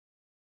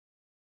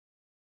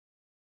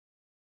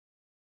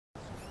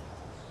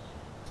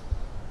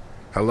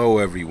Hello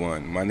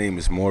everyone, my name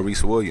is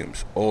Maurice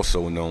Williams,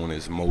 also known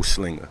as Mo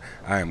Slinger.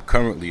 I am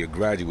currently a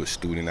graduate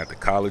student at the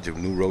College of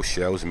New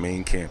Rochelle's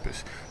main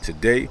campus.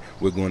 Today,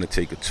 we're going to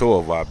take a tour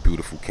of our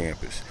beautiful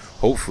campus.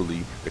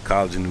 Hopefully, the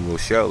College of New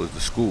Rochelle is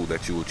the school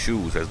that you will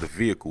choose as the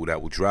vehicle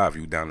that will drive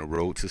you down the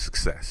road to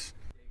success.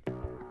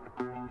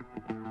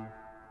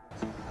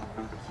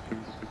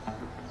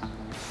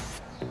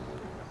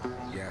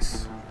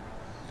 Yes,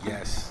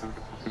 yes.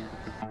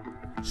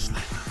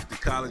 The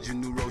College of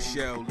New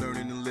Rochelle,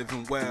 learning and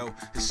living well.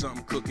 There's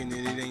something cooking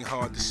and it ain't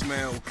hard to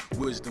smell.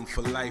 Wisdom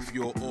for life,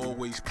 you'll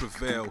always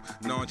prevail.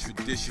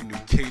 Non-traditional,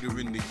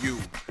 catering to you.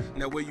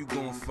 Now where you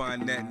gonna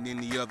find that in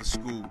any other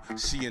school?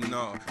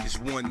 CNR, there's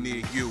one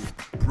near you.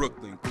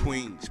 Brooklyn,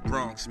 Queens,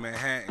 Bronx,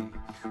 Manhattan.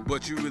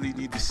 But you really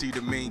need to see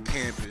the main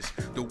campus.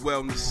 The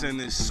wellness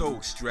center is so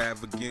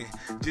extravagant.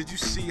 Did you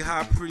see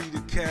how pretty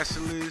the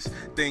castle is?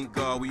 Thank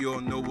God we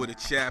all know where the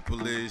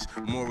chapel is.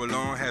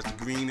 Moreland has the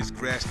greenest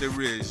grass there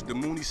is. The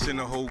Mooney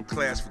Center hold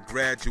class for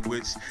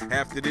graduates.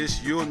 After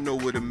this, you'll know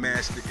where the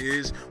master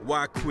is.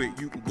 Why quit?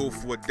 You can go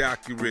for a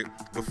doctorate.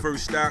 But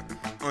first stop,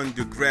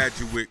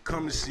 undergraduate.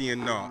 Come to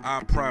CNR.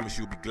 I promise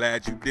you'll be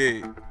glad you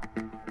did.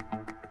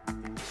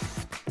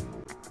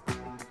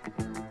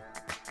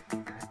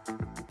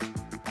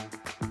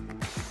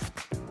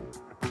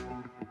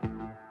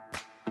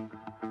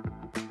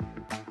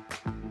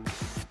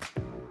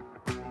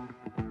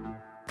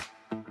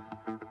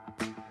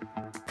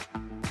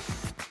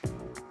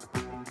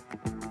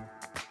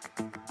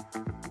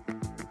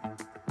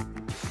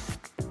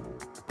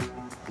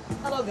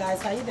 Hello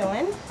guys, how you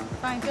doing?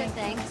 Fine, good,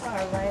 thanks.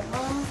 All right.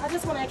 I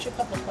just want to ask you a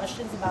couple of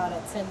questions about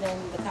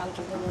attending the College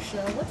of New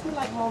Rochelle. What do you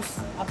like most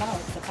about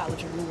the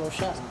College of New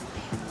Rochelle?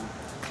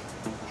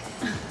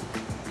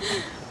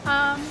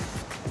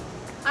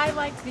 I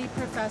like the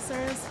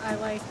professors. I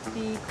like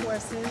the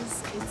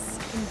courses. It's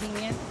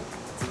convenient.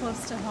 It's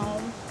close to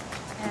home,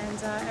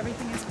 and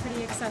everything is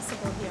pretty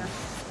accessible here.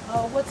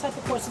 What type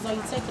of courses are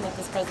you taking at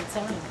this present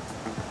time?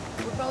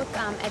 We're both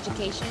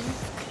education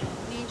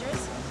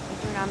majors.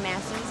 We're doing our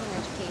master's in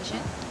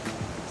education.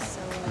 So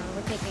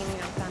we're taking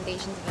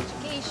foundations of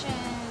education,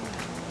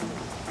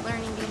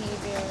 learning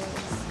behaviors.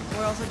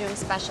 We're also doing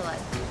special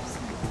ed.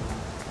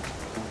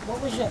 What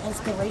was your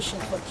inspiration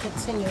for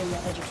continuing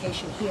your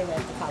education here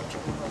at the College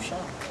of New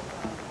Rochelle?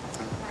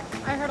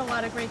 I heard a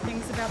lot of great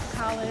things about the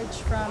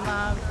college from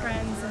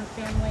friends and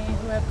family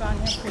who have gone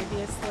here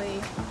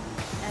previously.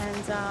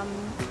 And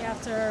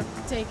after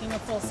taking a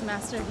full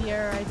semester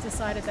here, I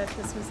decided that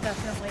this was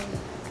definitely,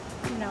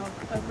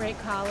 a great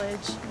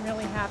college. I'm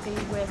really happy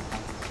with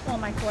all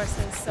my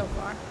courses so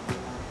far.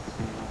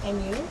 And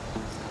you?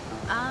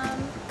 I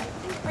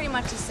think pretty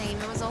much the same.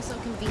 It was also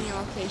a convenient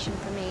location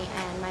for me,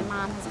 and my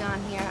mom has gone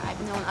here.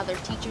 I've known other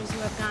teachers who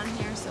have gone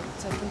here, so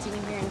to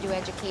continue here and do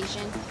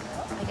education,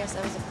 I guess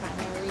that was a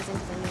primary reason,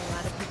 because I knew a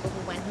lot of people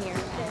who went here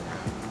and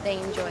they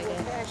enjoyed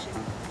it.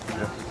 I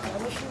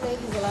wish you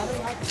ladies a lot of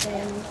luck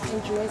and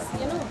enjoy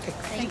CNR.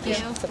 Thank you.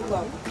 You're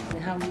welcome.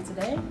 And how are you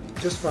today?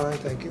 Just fine,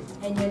 thank you.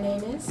 And your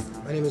name is?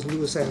 My name is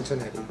Louis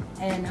Antonetti.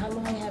 And how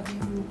long have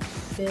you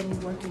been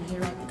working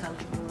here at the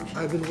College of New Rochelle?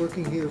 I've been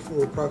working here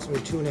for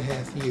approximately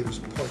 2.5 years,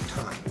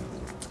 part-time.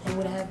 And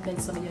what have been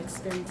some of your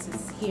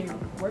experiences here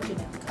working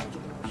at the College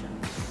of New Rochelle?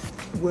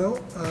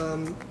 Well,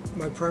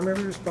 my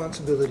primary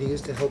responsibility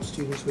is to help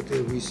students with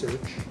their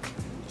research,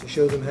 to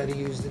show them how to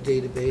use the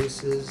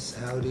databases,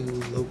 how to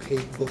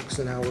locate books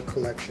in our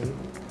collection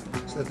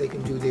so that they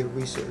can do their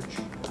research.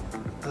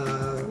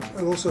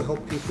 I also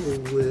help people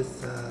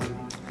with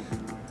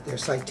their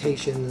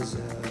citations,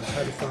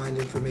 how to find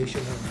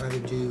information on how to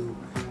do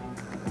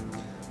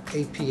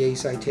APA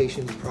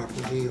citations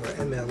properly or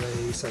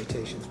MLA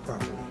citations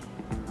properly.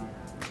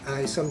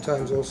 I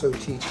sometimes also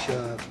teach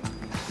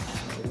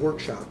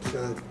workshops,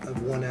 a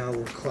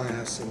 1-hour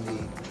class in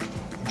the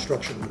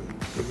instruction room,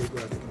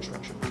 bibliographic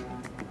instruction room.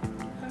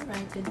 All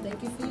right, then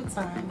thank you for your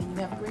time and you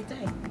have a great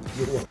day.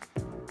 You're welcome.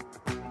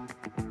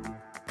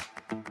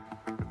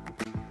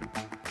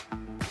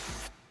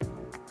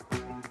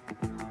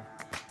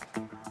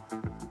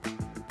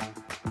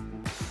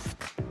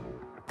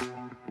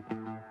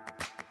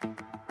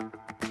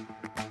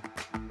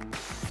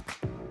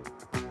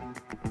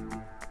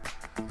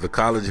 The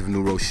College of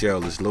New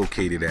Rochelle is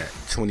located at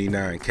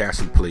 29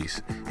 Castle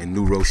Place in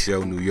New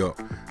Rochelle, New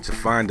York. To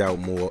find out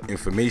more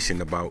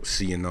information about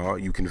CNR,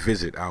 you can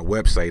visit our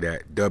website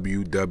at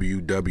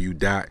www.cnr.edu,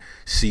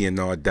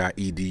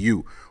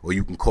 or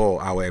you can call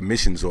our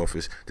admissions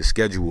office to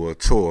schedule a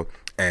tour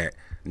at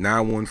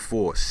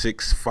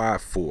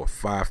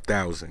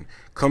 914-654-5000.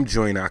 Come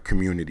join our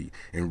community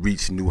and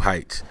reach new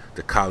heights.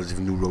 The College of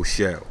New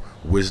Rochelle,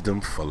 wisdom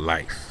for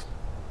life.